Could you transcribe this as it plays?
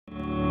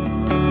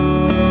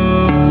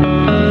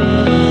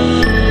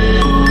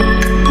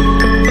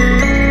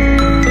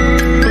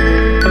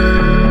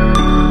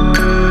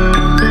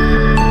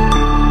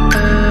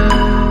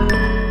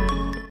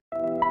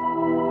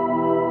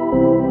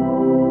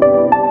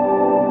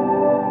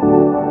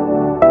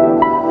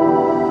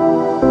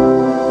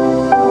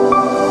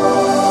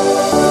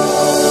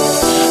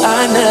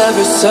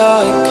never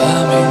saw it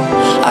coming.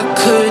 I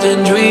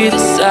couldn't read the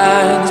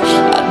signs.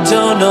 I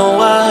don't know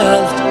why I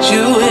let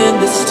you in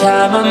this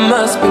time. I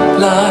must be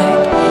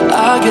blind.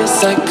 I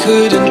guess I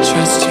couldn't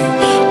trust you,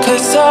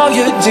 'cause all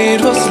you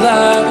did was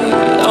lie.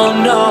 Oh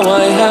no,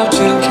 I have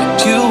to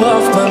keep you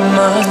off my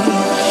mind.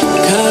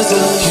 'Cause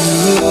of you,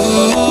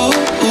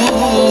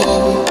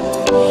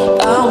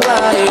 I'm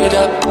wired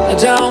up. I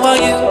don't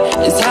want you.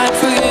 It's time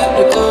for you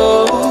to go.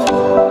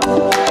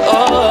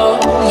 Oh,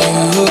 you,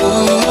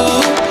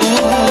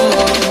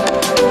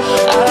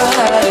 I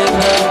had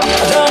enough.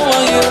 I don't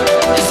want you.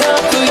 It's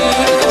time for you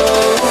to go.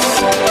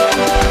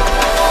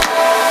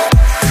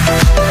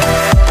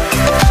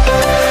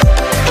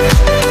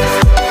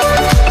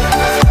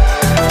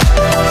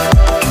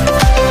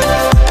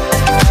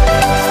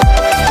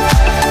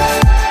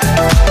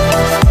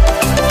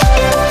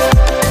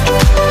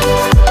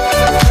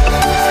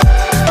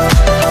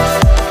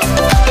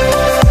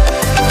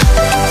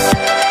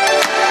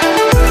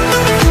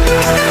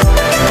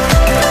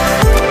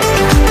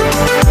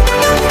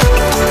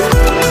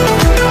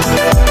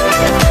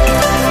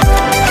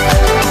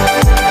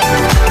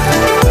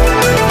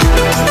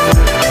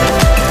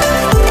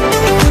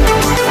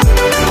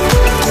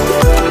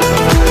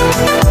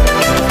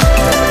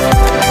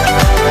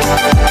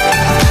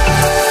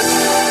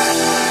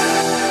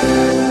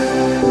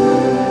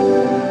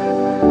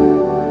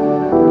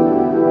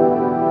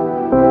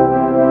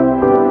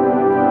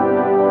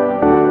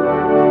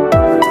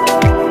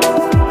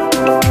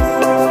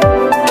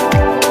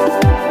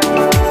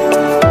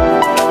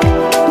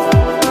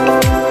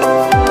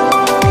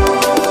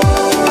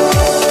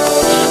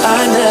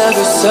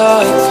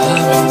 Saw it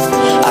coming.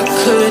 I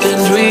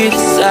couldn't read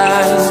the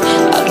signs.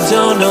 I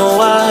don't know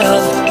why I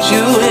let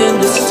you in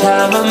this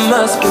time. I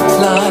must be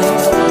blind.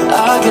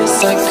 I guess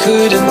I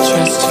couldn't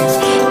trust you,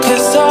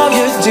 'cause all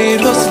you did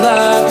was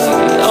lie.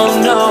 Oh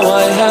no,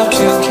 I have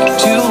to keep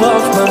you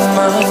off my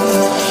mind.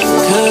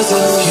 'Cause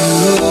of you,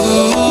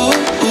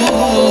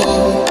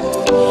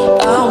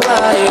 I'm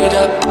wired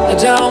up. I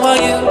don't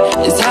want you.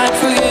 It's time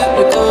for you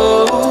to go.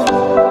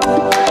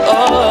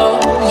 Oh,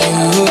 you,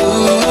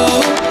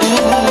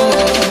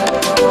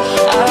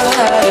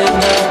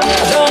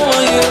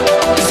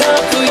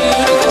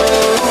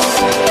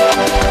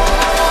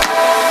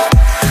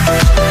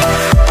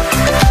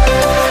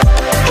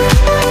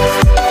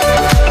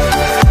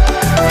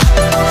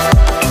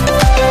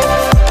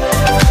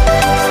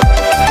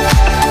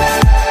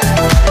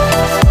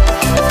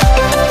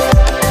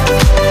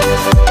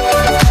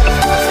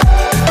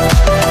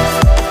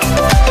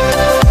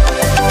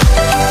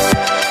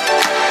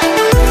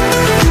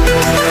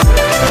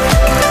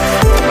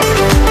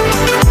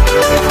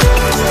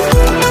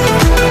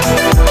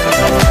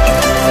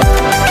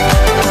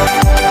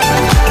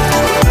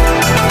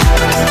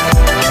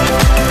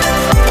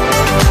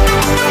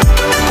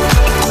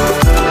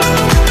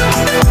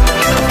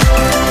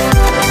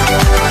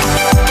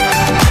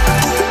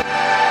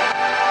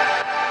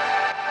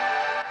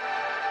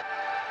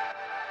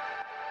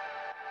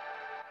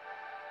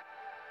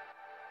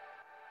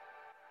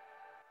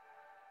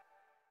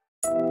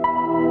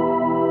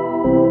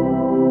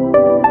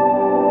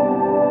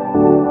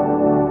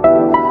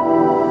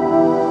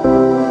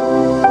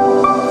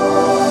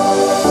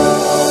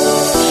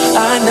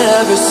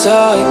 never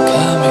saw it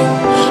coming.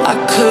 I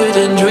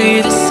couldn't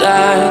read the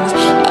signs.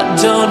 I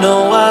don't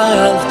know why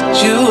I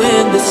let you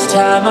in this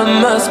time. I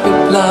must be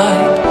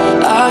blind.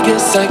 I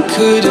guess I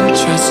couldn't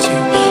trust you,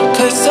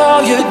 'cause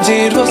all you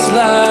did was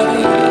lie.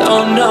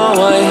 Oh no,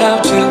 I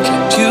have to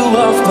keep you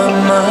off my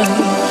mind.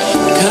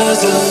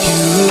 'Cause of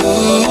you,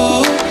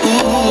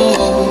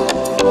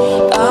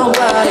 I'm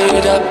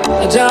wired up.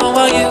 I don't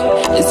want you.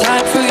 It's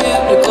time for you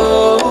to go.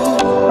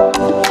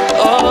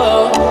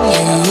 Oh,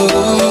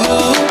 you,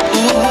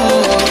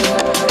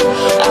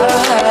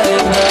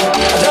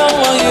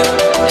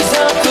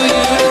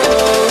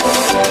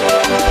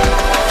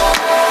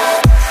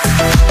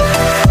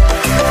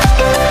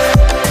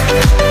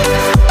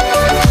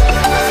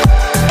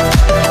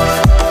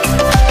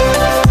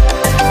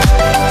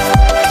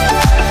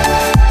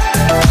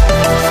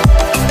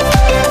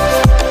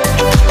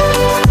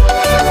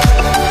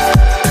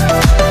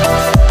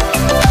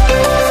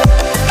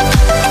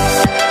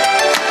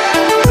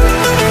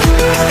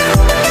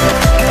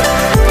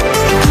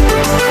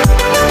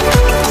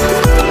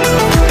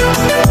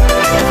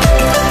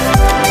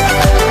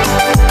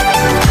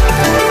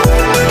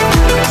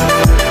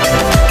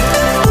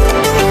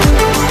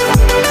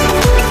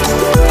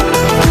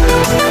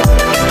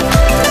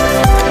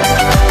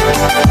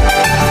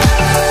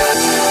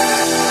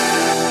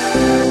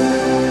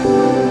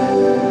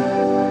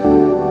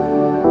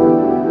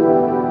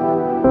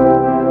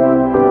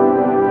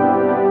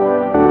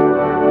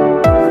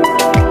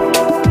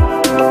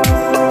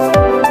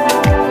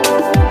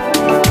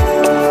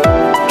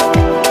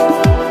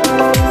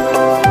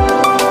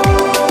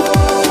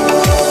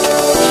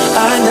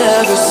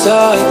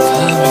 saw it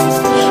coming.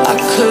 I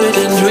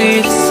couldn't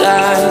read the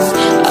signs.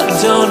 I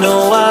don't know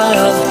why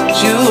I let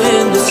you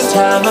in this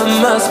time. I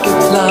must be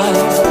blind.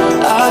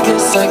 I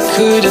guess I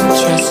couldn't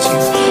trust you,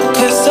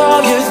 'cause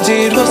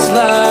did was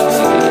lie.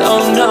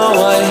 Oh no,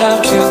 I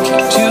have to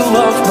get you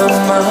off my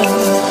mind.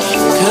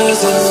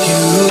 'Cause of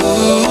you,